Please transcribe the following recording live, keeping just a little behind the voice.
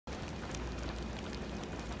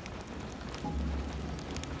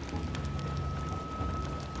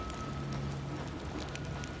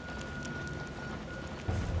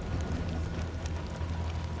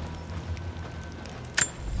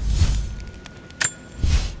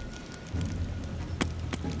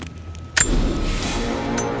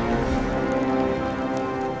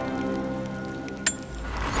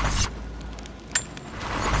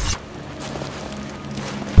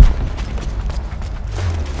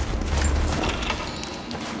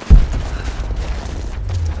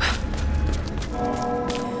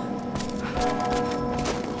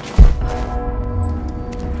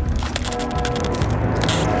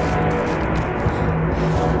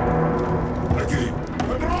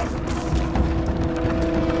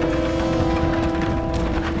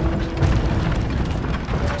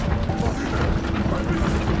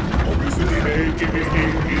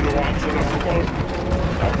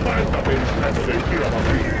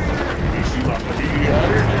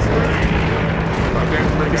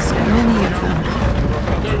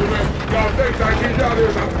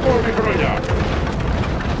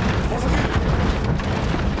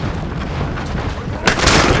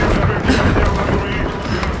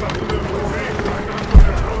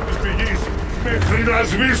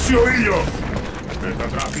So many of them.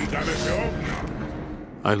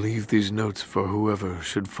 I leave these notes for whoever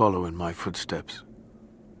should follow in my footsteps.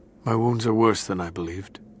 My wounds are worse than I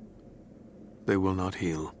believed. They will not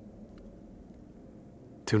heal.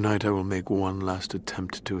 Tonight I will make one last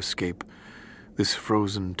attempt to escape this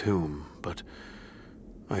frozen tomb, but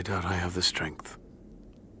I doubt I have the strength.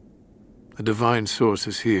 The divine source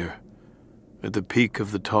is here, at the peak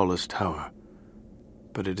of the tallest tower,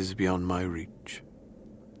 but it is beyond my reach.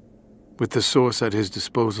 With the source at his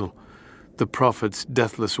disposal, the Prophet's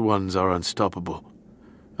deathless ones are unstoppable,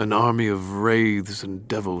 an army of wraiths and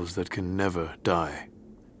devils that can never die,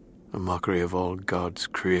 a mockery of all God's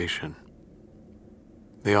creation.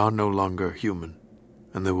 They are no longer human,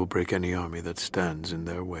 and they will break any army that stands in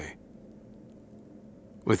their way.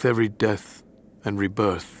 With every death and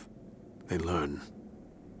rebirth, they learn.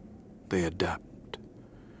 They adapt.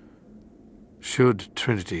 Should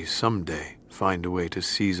Trinity someday find a way to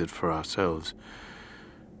seize it for ourselves,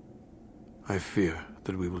 I fear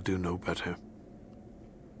that we will do no better.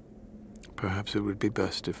 Perhaps it would be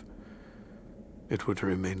best if it were to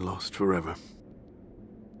remain lost forever.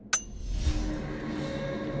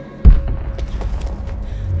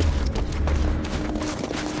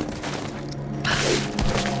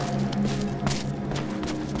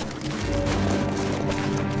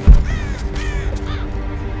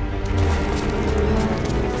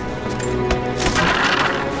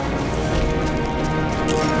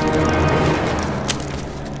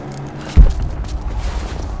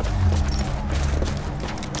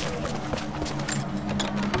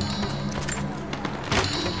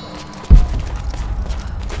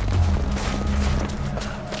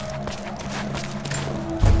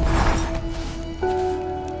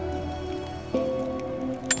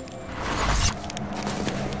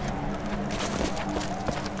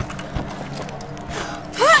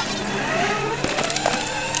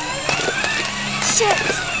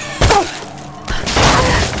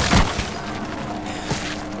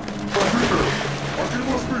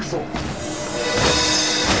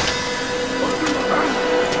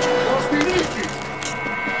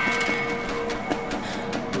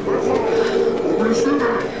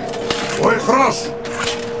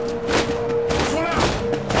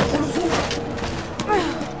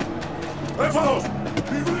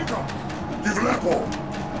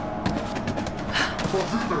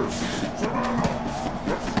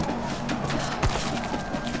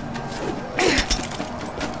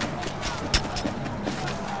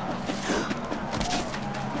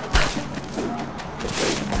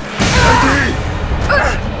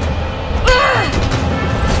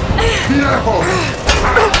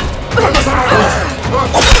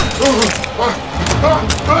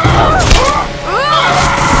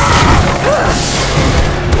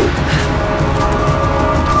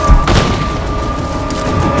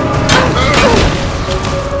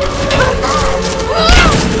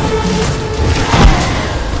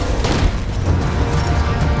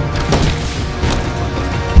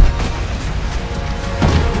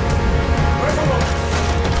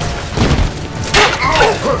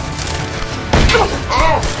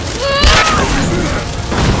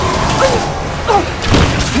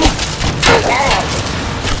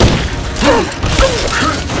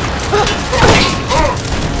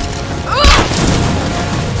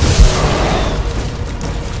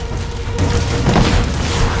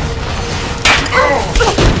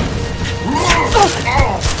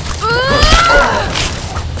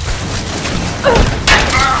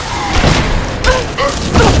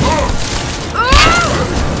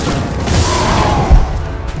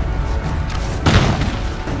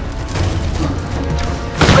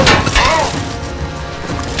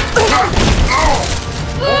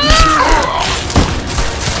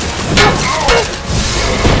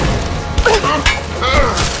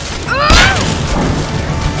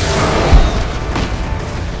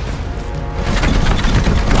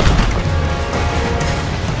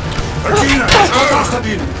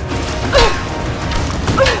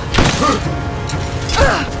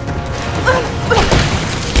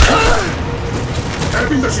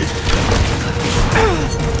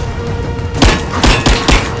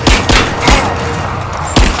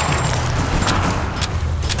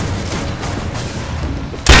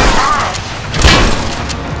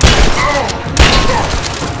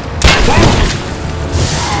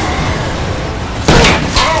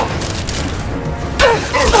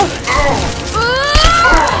 Oh!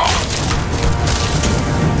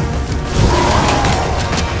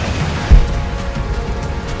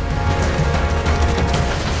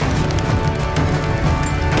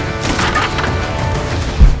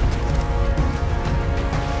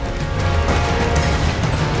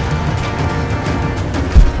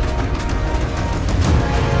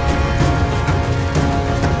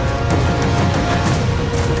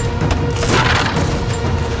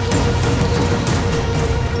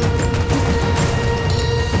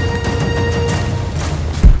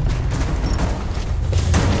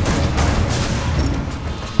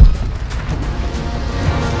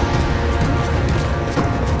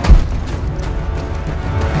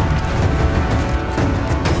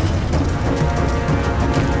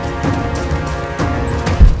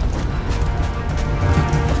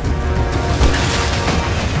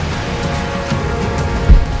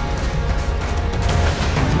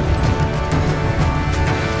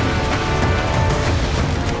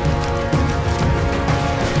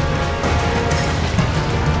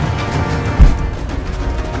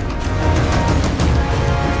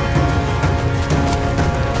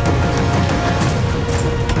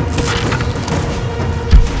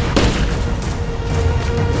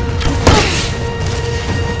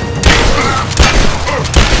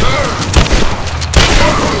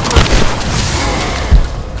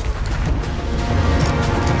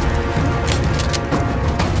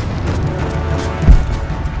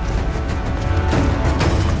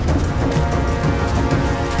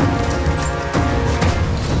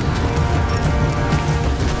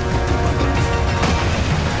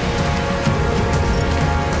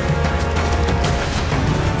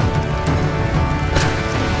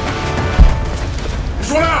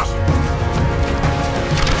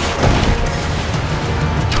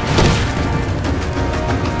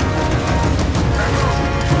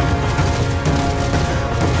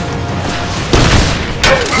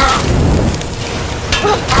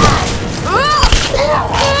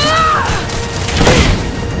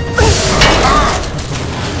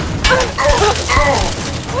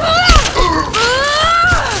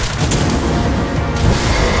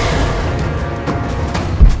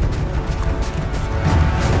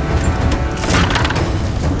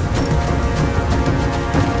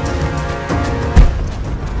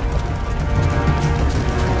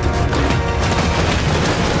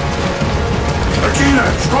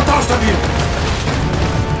 Что-то остановил!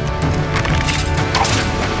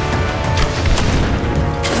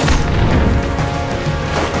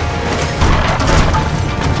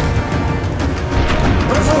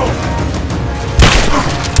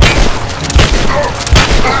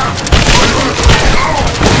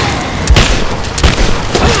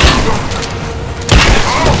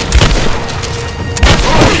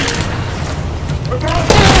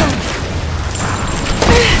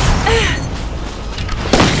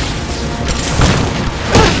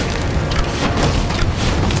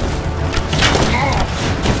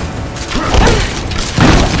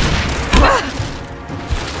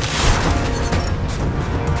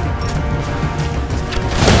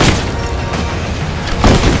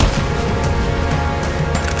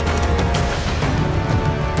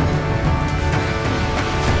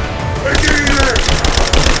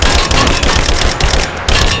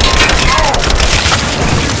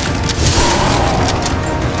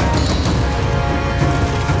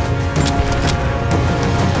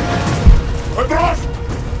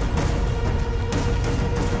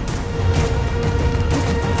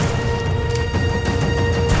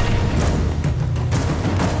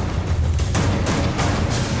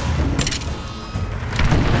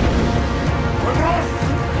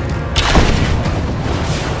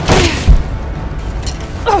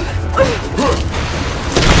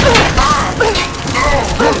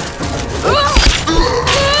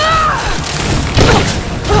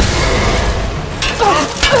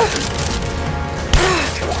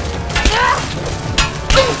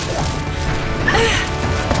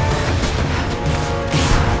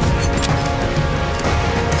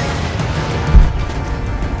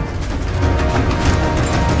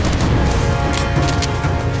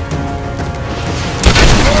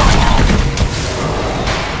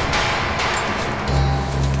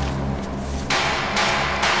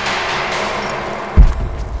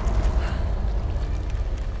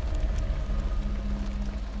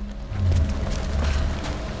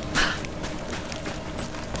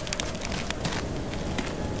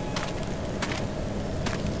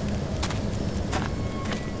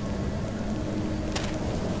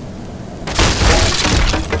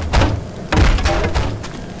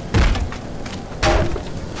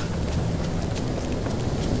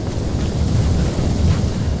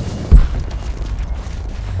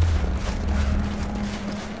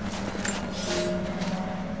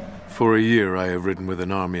 For a year I have ridden with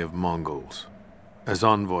an army of Mongols, as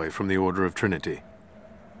envoy from the Order of Trinity.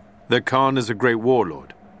 Their Khan is a great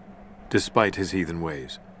warlord, despite his heathen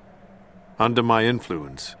ways. Under my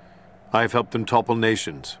influence, I have helped them topple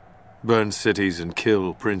nations, burn cities and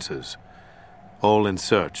kill princes, all in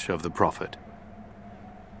search of the Prophet.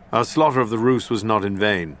 Our slaughter of the Rus was not in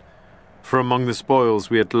vain, for among the spoils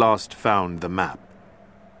we at last found the map.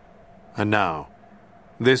 And now,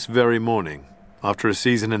 this very morning, after a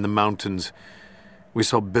season in the mountains, we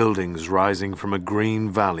saw buildings rising from a green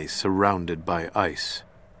valley surrounded by ice.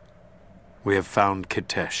 We have found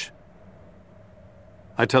Kitezh.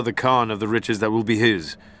 I tell the Khan of the riches that will be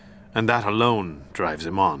his, and that alone drives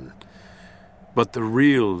him on. But the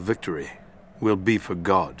real victory will be for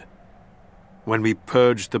God, when we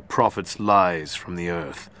purge the Prophet's lies from the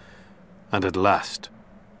earth, and at last,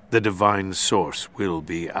 the divine source will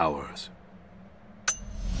be ours.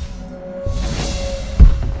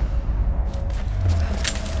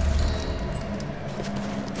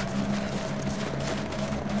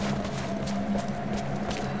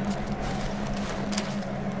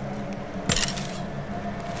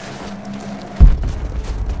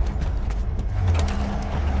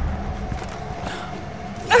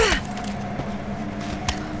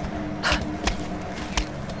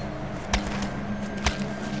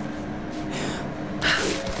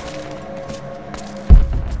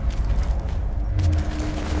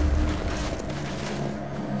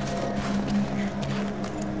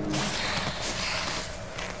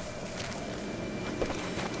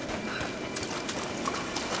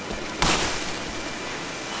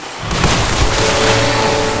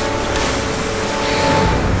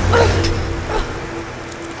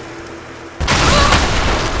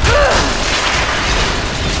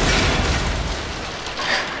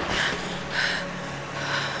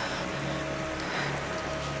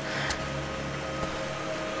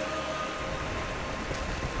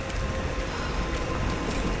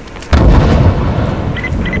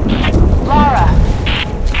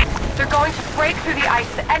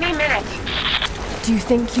 Do you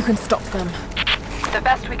think you can stop them? The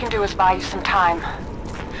best we can do is buy you some time.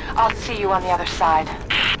 I'll see you on the other side.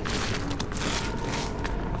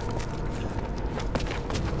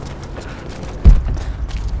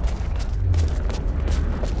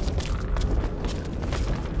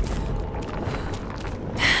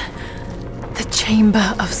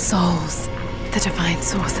 Chamber of Souls. The Divine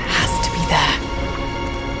Source has to be there.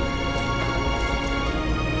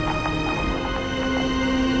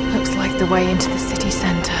 Looks like the way into the city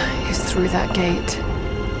center is through that gate.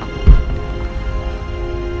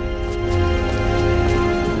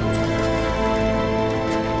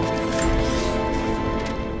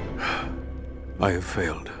 I have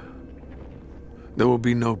failed. There will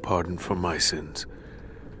be no pardon for my sins.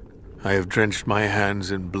 I have drenched my hands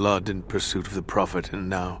in blood in pursuit of the Prophet, and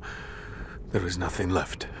now there is nothing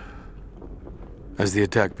left. As the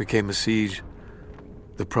attack became a siege,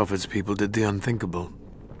 the Prophet's people did the unthinkable.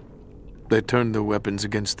 They turned their weapons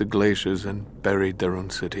against the glaciers and buried their own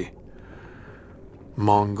city.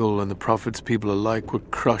 Mongol and the Prophet's people alike were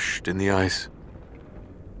crushed in the ice.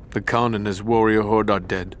 The Khan and his warrior horde are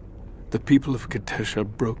dead. The people of Kitezh are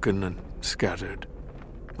broken and scattered.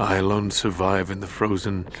 I alone survive in the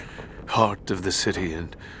frozen heart of the city,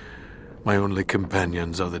 and my only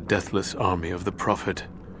companions are the deathless army of the Prophet,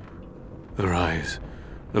 their eyes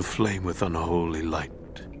aflame with unholy light.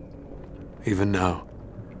 Even now,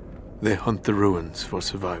 they hunt the ruins for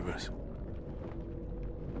survivors.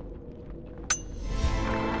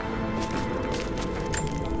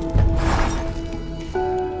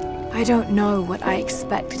 I don't know what I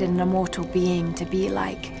expected an immortal being to be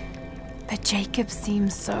like, but Jacob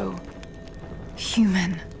seems so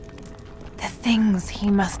human. The things he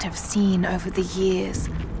must have seen over the years,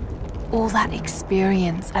 all that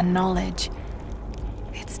experience and knowledge,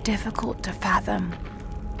 it's difficult to fathom.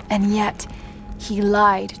 And yet, he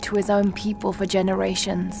lied to his own people for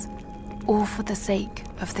generations, all for the sake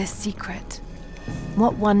of this secret.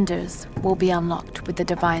 What wonders will be unlocked with the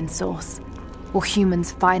Divine Source? Will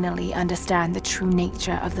humans finally understand the true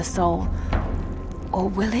nature of the soul? Or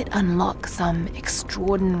will it unlock some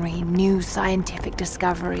extraordinary new scientific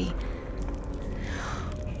discovery?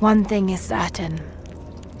 One thing is certain.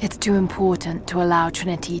 It's too important to allow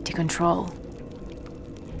Trinity to control.